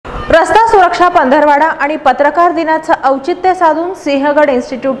सुरक्षा पंधरवडा आणि पत्रकार दिनाचं औचित्य साधून सिंहगड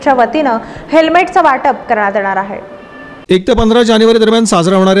इन्स्टिट्यूटच्या वतीनं हेल्मेटचं वाटप करण्यात येणार आहे। 1 ते 15 जानेवारी दरम्यान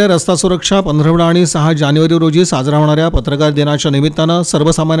साजरा होणाऱ्या रस्ता सुरक्षा पंधरवडा आणि 6 जानेवारी रोजी साजरा होणाऱ्या पत्रकार दिनाच्या निमित्तानं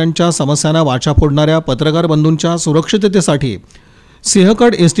सर्वसामान्यांच्या समस्यांना वाचा फोडणाऱ्या पत्रकार बंधूंच्या सुरक्षिततेसाठी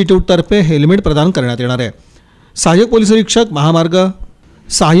सिंहगड इन्स्टिट्यूटतर्फे हेल्मेट प्रदान करण्यात येणार आहे। सहाय्यक पोलीस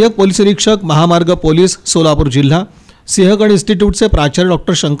निरीक्षक महामार्ग पोलीस सोलापूर जिल्हा सिंहगड इन्स्टिट्यूटचे प्राचार्य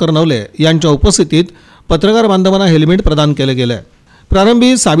डॉक्टर शंकर नवले यांच्या उपस्थितीत पत्रकार बांधवांना हेल्मेट प्रदान केले गेले।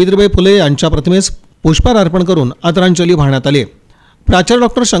 प्रारंभी सावित्रीबाई फुले यांच्या प्रतिमेस पुष्पहार अर्पण करून आदरांजली वाहण्यात आली। प्राचार्य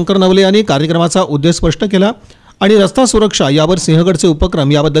डॉक्टर शंकर नवले यांनी कार्यक्रमाचा उद्देश स्पष्ट केला आणि रस्ता सुरक्षा यावर सिंहगडचे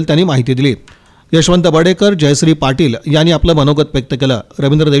उपक्रम याबद्दल त्यांनी माहिती दिली। यशवंत बडेकर, जयश्री पाटील यांनी आपलं मनोगत व्यक्त केलं।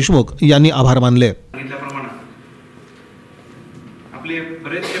 रवींद्र देशमुख यांनी आभार मानले। आपले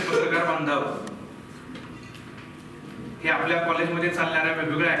बरेचसे पत्रकार बांधव हे आपल्या कॉलेजमध्ये चालणाऱ्या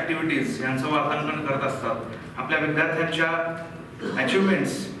वेगवेगळ्या ऍक्टिव्हिटीज यांचं वार्तांकन करत असतात। आपल्या विद्यार्थ्यांच्या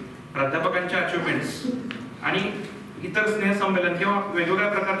अचिव्हमेंट्स, प्राध्यापकांच्या अचिव्हमेंट्स आणि इतर स्नेहसंमेलन किंवा वेगवेगळ्या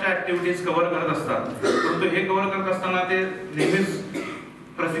प्रकारच्या ऍक्टिव्हिटीज कव्हर करत असतात। परंतु हे कव्हर करत असताना ते नेहमीच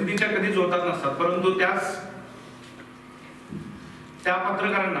प्रसिद्धीच्या कधीच होतात नसतात, परंतु त्या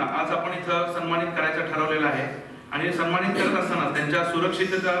पत्रकारांना आज आपण इथं सन्मानित करायचं ठरवलेलं आहे आणि सन्मानित करत असताना त्यांच्या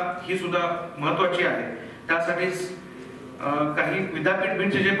सुरक्षितता ही सुद्धा महत्त्वाची आहे। त्यासाठीच काही विद्यापीठ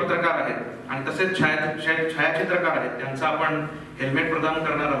बीडचे जे पत्रकार आहेत आणि तसेच छायाचित्रकार आहेत त्यांचा आपण हेल्मेट प्रदान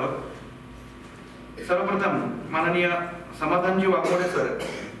करणार आहोत। सर्वप्रथम माननीय समाधानजी वाघमोडे सर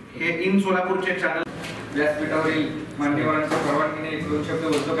हे इन सोलापूरचे चॅनल व्यासपीठावरील मान्यवरांच्या परवानगीने एक दोन शब्द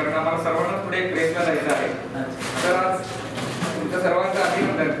बोलतो, कारण आम्हाला सर्वांना पुढे प्रेसला जायचं आहे। तर आज तुमच्या सर्वांचं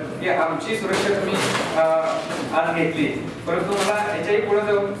अभिनंदन की आमची सुरक्षा तुम्ही आज घेतली। परंतु मला याच्याही पुढे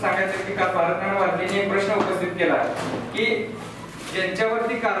जाऊन सांगायचं की काल भारतनाना वाजपेयींनी एक प्रश्न उपस्थित केला की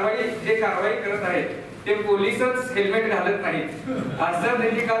ज्यांच्यावरती कारवाई करत आहेत ते पोलीसच हेल्मेट घालत नाहीत, असं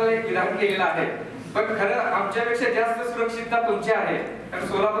त्यांनी काल एक विधान केलेलं आहे। पण खरं आमच्यापेक्षा जास्त सुरक्षितता तुमची आहे, कारण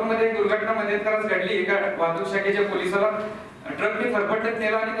सोलापूरमध्ये एक दुर्घटना मध्यंतराच घडली। एका वाहतूक शाखेच्या पोलिसाला ट्रकने फरफटत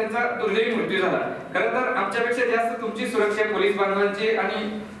नेला आणि त्यांचा दुर्दैवी मृत्यू झाला। खरं तर आमच्यापेक्षा जास्त तुमची सुरक्षा पोलीस बांधवांची आणि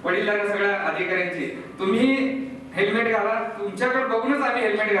वडीलधाऱ्या सगळ्या अधिकाऱ्यांची। तुम्ही हेल्मेट घाला, तुमच्याकडे बघूनच आम्ही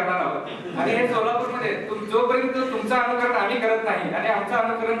हेल्मेट घालणार आहोत। आणि हे सोलापूरमध्ये जोपर्यंत तुमचं अनुकरण आम्ही करत नाही आणि आमचं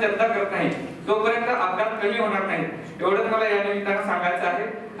अनुकरण जनता करत नाही तोपर्यंत अपघात कमी होणार नाही, एवढंच मला या निमित्तानं सांगायचं आहे।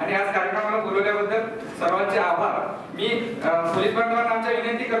 आणि आज कार्यक्रमाला बोलवल्याबद्दल सर्वांचे आभार। मी पोलीस बांधवांना आमच्या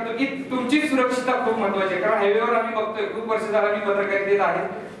विनंती करतो की तुमची सुरक्षितता खूप महत्त्वाची आहे, कारण हायवेवर आम्ही बघतोय खूप वर्ष झालं मी पत्रकारितेत आहे,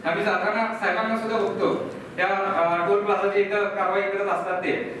 आम्ही जाताना साहेबांना सुद्धा बघतो त्या टोल प्लाझाच्या इथं कारवाई करत असतात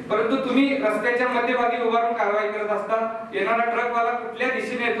ते, परंतु तुम्ही रस्त्याच्या मध्यभागी उभारून कारवाई करत असता। येणारा ट्रकवाला कुठल्या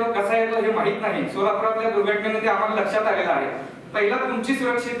दिशेने येतो, कसा येतो हे माहित नाही। सोलापुरातल्या दुर्घटनेमध्ये आम्हाला लक्षात आलेलं आहे। पहिला तुमची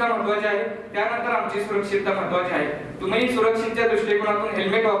सुरक्षितता महत्त्वाची आहे, त्यानंतर आमची सुरक्षितता महत्त्वाची आहे। तुम्ही सुरक्षेच्या दृष्टिकोनातून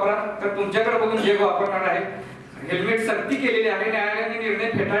हेल्मेट वापरा, तर तुमच्याकडे बघून जग वापरणार आहे। हेल्मेट सक्ती केलेली आहे, न्यायालयाने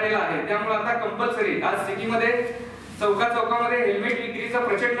निर्णय फेटाळलेला आहे, त्यामुळे आता कंपल्सरी आज सिटीमध्ये चौकामध्ये हेल्मेट विक्रीचा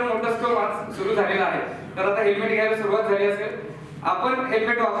प्रचंड मोठा स्टॉल आज सुरू झालेला आहे। तर आता हेल्मेट घ्यायला सुरुवात झाली असेल, आपण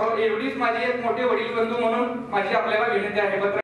हेल्मेट वापरावं एवढीच माझी एक मोठे वडील बंधू म्हणून माझी आपल्याला विनंती आहे।